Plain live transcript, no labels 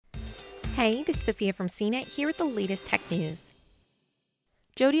Hey, this is Sophia from CNET here with the latest tech news.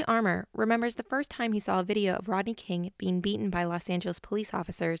 Jody Armour remembers the first time he saw a video of Rodney King being beaten by Los Angeles police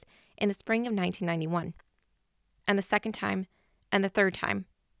officers in the spring of 1991, and the second time, and the third time,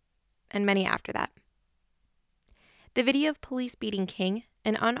 and many after that. The video of police beating King,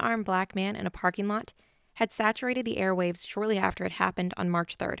 an unarmed black man in a parking lot, had saturated the airwaves shortly after it happened on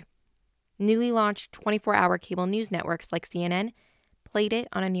March 3rd. Newly launched 24-hour cable news networks like CNN played it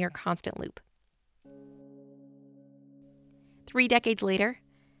on a near constant loop. 3 decades later,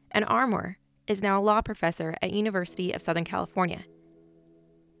 and Armour is now a law professor at University of Southern California.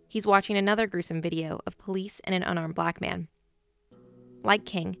 He's watching another gruesome video of police and an unarmed black man. Like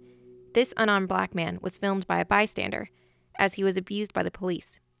King, this unarmed black man was filmed by a bystander as he was abused by the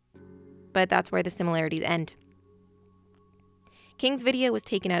police. But that's where the similarities end. King's video was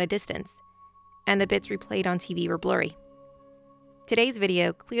taken at a distance, and the bits replayed on TV were blurry. Today's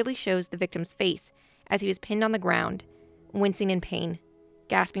video clearly shows the victim's face as he was pinned on the ground, wincing in pain,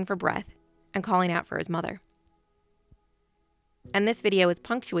 gasping for breath, and calling out for his mother. And this video is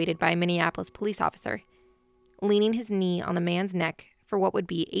punctuated by a Minneapolis police officer, leaning his knee on the man's neck for what would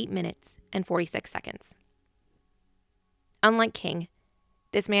be 8 minutes and 46 seconds. Unlike King,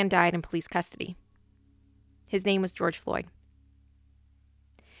 this man died in police custody. His name was George Floyd.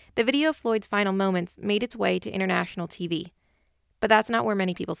 The video of Floyd's final moments made its way to international TV, but that's not where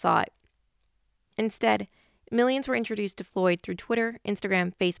many people saw it. Instead, millions were introduced to Floyd through Twitter,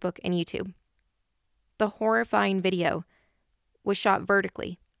 Instagram, Facebook, and YouTube. The horrifying video was shot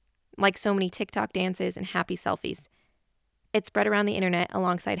vertically, like so many TikTok dances and happy selfies. It spread around the internet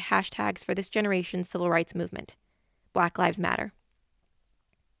alongside hashtags for this generation's civil rights movement, Black Lives Matter.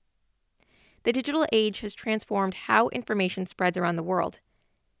 The digital age has transformed how information spreads around the world,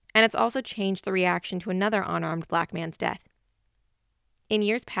 and it's also changed the reaction to another unarmed black man's death. In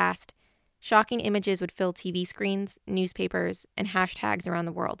years past, shocking images would fill TV screens, newspapers, and hashtags around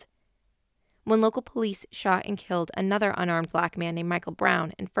the world. When local police shot and killed another unarmed black man named Michael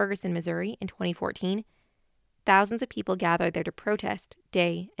Brown in Ferguson, Missouri in 2014, thousands of people gathered there to protest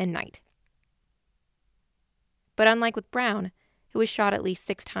day and night. But unlike with Brown, who was shot at least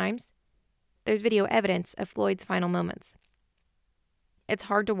 6 times, there's video evidence of Floyd's final moments. It's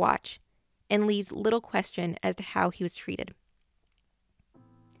hard to watch and leaves little question as to how he was treated.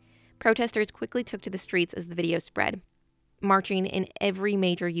 Protesters quickly took to the streets as the video spread, marching in every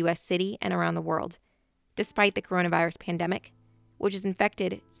major U.S. city and around the world, despite the coronavirus pandemic, which has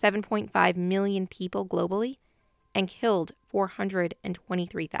infected 7.5 million people globally and killed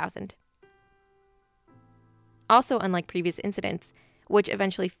 423,000. Also, unlike previous incidents, which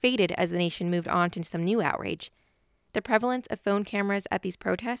eventually faded as the nation moved on to some new outrage, the prevalence of phone cameras at these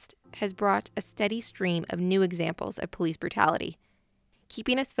protests has brought a steady stream of new examples of police brutality,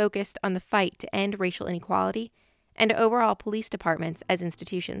 keeping us focused on the fight to end racial inequality and overall police departments as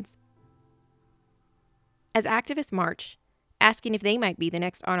institutions. As activists march, asking if they might be the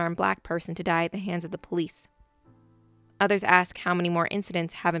next unarmed black person to die at the hands of the police. Others ask how many more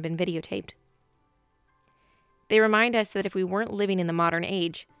incidents haven't been videotaped. They remind us that if we weren't living in the modern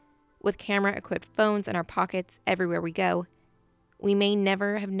age, with camera-equipped phones in our pockets everywhere we go, we may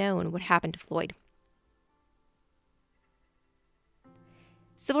never have known what happened to Floyd.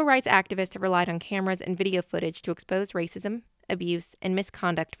 Civil rights activists have relied on cameras and video footage to expose racism, abuse, and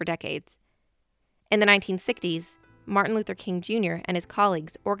misconduct for decades. In the 1960s, Martin Luther King Jr. and his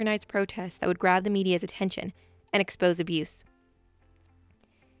colleagues organized protests that would grab the media's attention and expose abuse.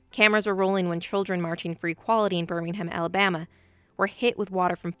 Cameras were rolling when children marching for equality in Birmingham, Alabama, were hit with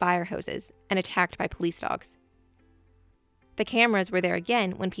water from fire hoses and attacked by police dogs. The cameras were there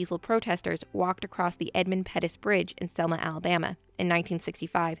again when peaceful protesters walked across the Edmund Pettus Bridge in Selma, Alabama, in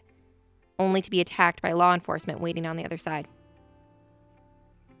 1965, only to be attacked by law enforcement waiting on the other side.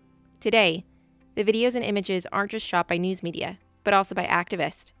 Today, the videos and images aren't just shot by news media, but also by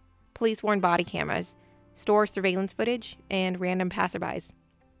activists, police-worn body cameras, store surveillance footage, and random passerbys.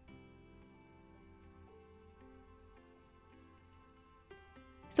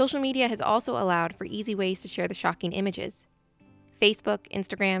 Social media has also allowed for easy ways to share the shocking images. Facebook,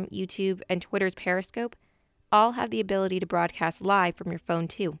 Instagram, YouTube, and Twitter's Periscope all have the ability to broadcast live from your phone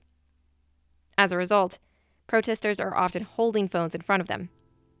too. As a result, protesters are often holding phones in front of them,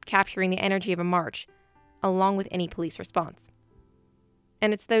 capturing the energy of a march, along with any police response.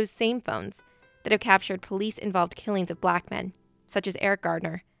 And it's those same phones that have captured police-involved killings of black men, such as Eric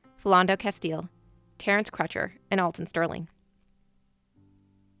Gardner, Philando Castile, Terrence Crutcher, and Alton Sterling.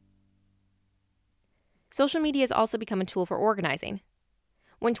 Social media has also become a tool for organizing.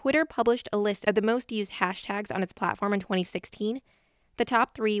 When Twitter published a list of the most used hashtags on its platform in 2016, the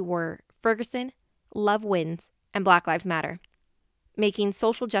top 3 were Ferguson, Love Wins, and Black Lives Matter, making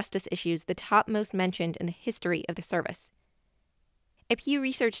social justice issues the top most mentioned in the history of the service. A Pew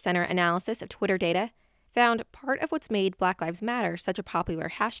Research Center analysis of Twitter data found part of what's made Black Lives Matter such a popular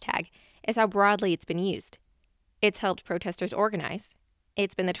hashtag is how broadly it's been used. It's helped protesters organize,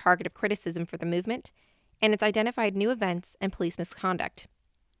 it's been the target of criticism for the movement, and it's identified new events and police misconduct.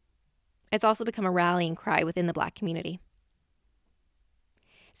 It's also become a rallying cry within the Black community.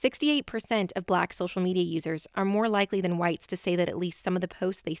 68% of Black social media users are more likely than whites to say that at least some of the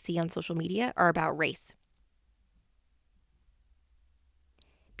posts they see on social media are about race.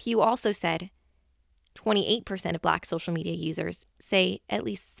 Pew also said 28% of Black social media users say at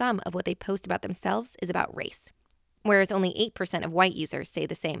least some of what they post about themselves is about race, whereas only 8% of white users say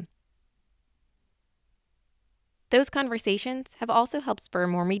the same. Those conversations have also helped spur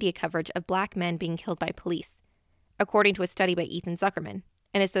more media coverage of Black men being killed by police, according to a study by Ethan Zuckerman,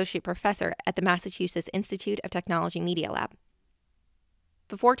 an associate professor at the Massachusetts Institute of Technology Media Lab.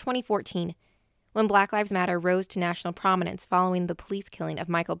 Before 2014, when Black Lives Matter rose to national prominence following the police killing of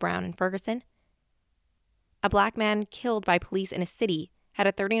Michael Brown in Ferguson, a Black man killed by police in a city had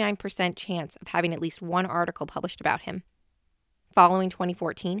a 39% chance of having at least one article published about him. Following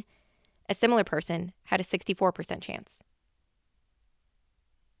 2014, a similar person had a 64% chance.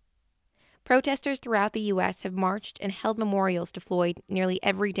 Protesters throughout the U.S. have marched and held memorials to Floyd nearly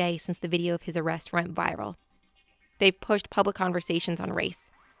every day since the video of his arrest went viral. They've pushed public conversations on race,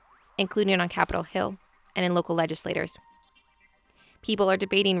 including on Capitol Hill and in local legislators. People are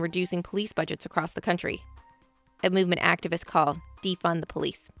debating reducing police budgets across the country, a movement activists call defund the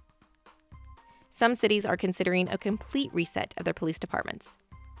police. Some cities are considering a complete reset of their police departments.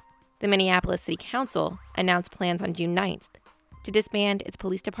 The Minneapolis City Council announced plans on June 9th to disband its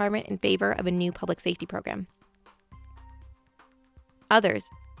police department in favor of a new public safety program. Others,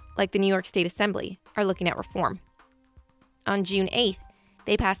 like the New York State Assembly, are looking at reform. On June 8th,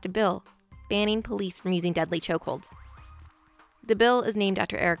 they passed a bill banning police from using deadly chokeholds. The bill is named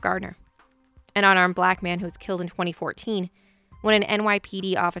after Eric Gardner, an unarmed Black man who was killed in 2014 when an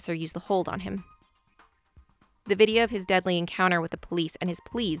NYPD officer used the hold on him. The video of his deadly encounter with the police and his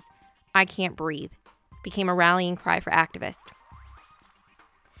pleas, "I can't breathe," became a rallying cry for activists.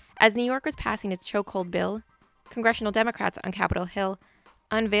 As New York was passing its chokehold bill, congressional Democrats on Capitol Hill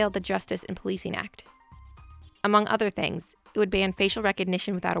unveiled the Justice in Policing Act. Among other things, it would ban facial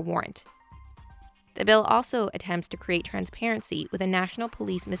recognition without a warrant. The bill also attempts to create transparency with a national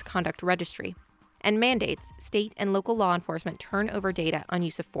police misconduct registry and mandates state and local law enforcement turn over data on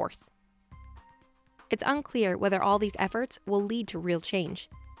use of force. It's unclear whether all these efforts will lead to real change.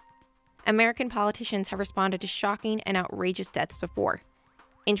 American politicians have responded to shocking and outrageous deaths before,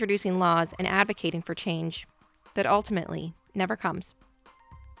 introducing laws and advocating for change that ultimately never comes.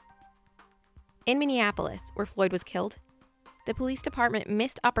 In Minneapolis, where Floyd was killed, the police department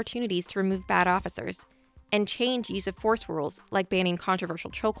missed opportunities to remove bad officers and change use of force rules like banning controversial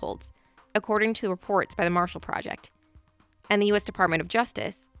chokeholds, according to reports by the Marshall Project. And the U.S. Department of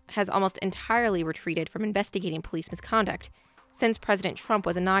Justice has almost entirely retreated from investigating police misconduct since President Trump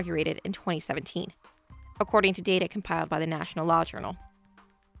was inaugurated in 2017, according to data compiled by the National Law Journal.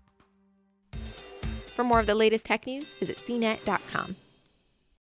 For more of the latest tech news, visit cnet.com.